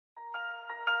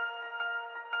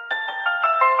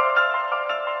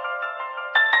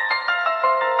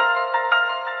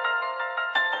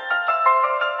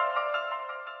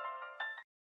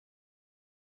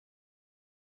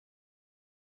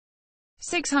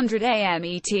600 AM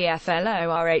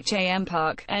ETFLORHAM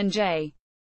Park, NJ.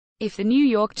 If the New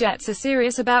York Jets are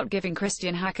serious about giving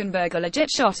Christian Hackenberg a legit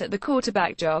shot at the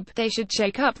quarterback job, they should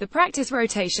shake up the practice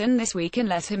rotation this week and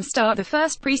let him start the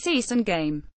first preseason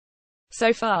game.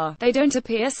 So far, they don't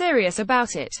appear serious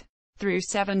about it. Through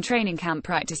 7 training camp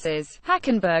practices,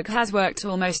 Hackenberg has worked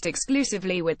almost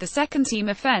exclusively with the second-team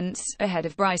offense, ahead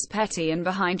of Bryce Petty and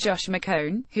behind Josh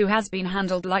McCown, who has been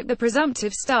handled like the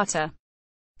presumptive starter.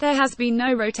 There has been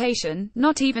no rotation,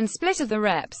 not even split of the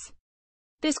reps.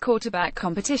 This quarterback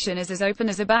competition is as open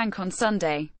as a bank on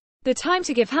Sunday. The time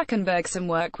to give Hackenberg some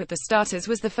work with the starters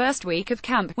was the first week of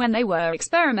camp, when they were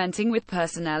experimenting with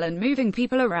personnel and moving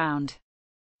people around.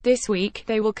 This week,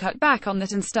 they will cut back on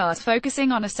that and start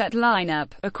focusing on a set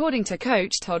lineup, according to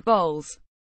coach Todd Bowles.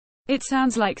 It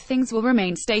sounds like things will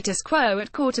remain status quo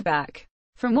at quarterback.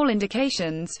 From all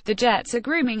indications, the Jets are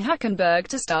grooming Hackenberg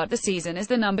to start the season as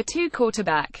the number 2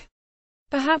 quarterback.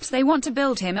 Perhaps they want to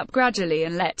build him up gradually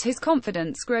and let his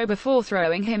confidence grow before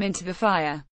throwing him into the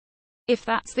fire. If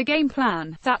that's the game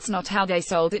plan, that's not how they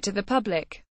sold it to the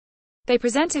public. They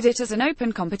presented it as an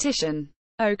open competition.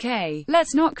 Okay,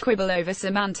 let's not quibble over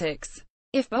semantics.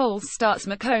 If Bowles starts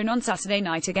McCown on Saturday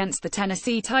night against the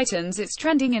Tennessee Titans, it's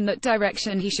trending in that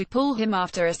direction. He should pull him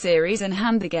after a series and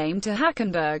hand the game to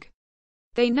Hackenberg.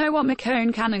 They know what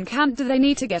McCown can and can't do. They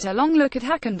need to get a long look at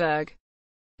Hackenberg.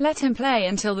 Let him play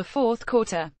until the fourth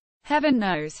quarter. Heaven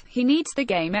knows, he needs the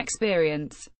game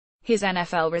experience. His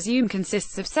NFL resume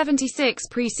consists of 76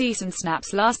 preseason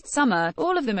snaps last summer,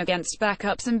 all of them against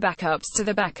backups and backups to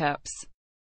the backups.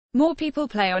 More people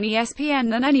play on ESPN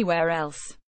than anywhere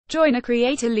else. Join a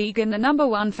creator league in the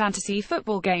 #1 fantasy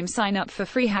football game. Sign up for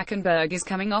free. Hackenberg is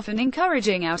coming off an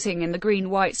encouraging outing in the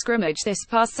green-white scrimmage this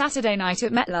past Saturday night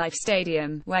at MetLife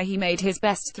Stadium, where he made his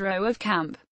best throw of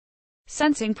camp.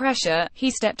 Sensing pressure,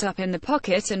 he stepped up in the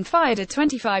pocket and fired a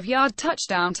 25-yard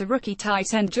touchdown to rookie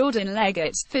tight end Jordan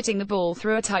Leggett, fitting the ball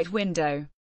through a tight window.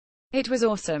 "It was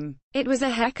awesome. It was a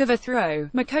heck of a throw,"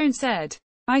 McCown said.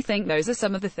 "I think those are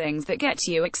some of the things that get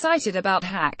you excited about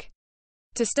Hack.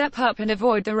 To step up and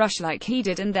avoid the rush like he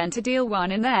did and then to deal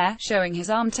one in there, showing his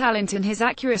arm talent and his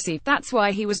accuracy. That's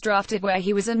why he was drafted where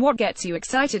he was and what gets you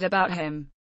excited about him."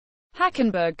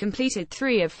 Hackenberg completed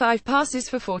 3 of 5 passes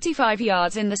for 45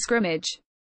 yards in the scrimmage.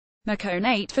 McCown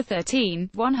 8 for 13,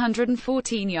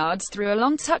 114 yards through a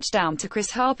long touchdown to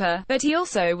Chris Harper, but he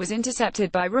also was intercepted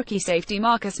by rookie safety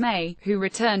Marcus May, who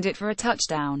returned it for a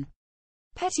touchdown.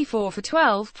 Petty 4 for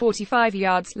 12, 45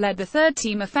 yards, led the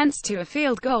third-team offense to a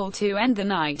field goal to end the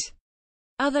night.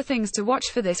 Other things to watch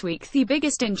for this week. The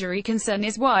biggest injury concern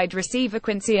is wide receiver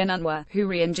Quincy Enunwa, who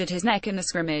re-injured his neck in the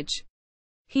scrimmage.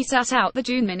 He sat out the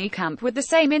June minicamp with the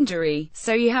same injury,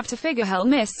 so you have to figure he'll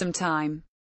miss some time.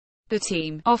 The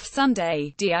team, off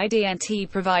Sunday, didn't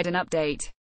provide an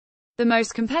update. The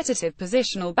most competitive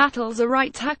positional battles are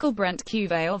right tackle Brent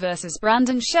Cuvale versus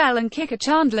Brandon Shell and kicker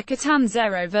Chandler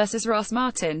Catanzaro versus Ross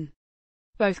Martin.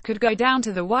 Both could go down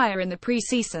to the wire in the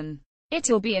preseason.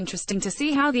 It'll be interesting to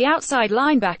see how the outside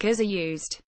linebackers are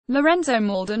used. Lorenzo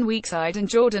Malden weakside and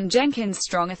Jordan Jenkins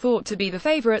strong are thought to be the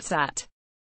favorites at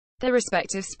their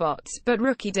respective spots, but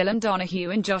rookie Dylan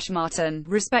Donahue and Josh Martin,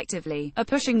 respectively, are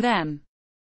pushing them.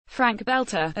 Frank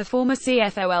Belter, a former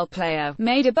CFOL player,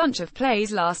 made a bunch of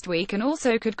plays last week and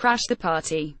also could crash the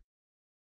party.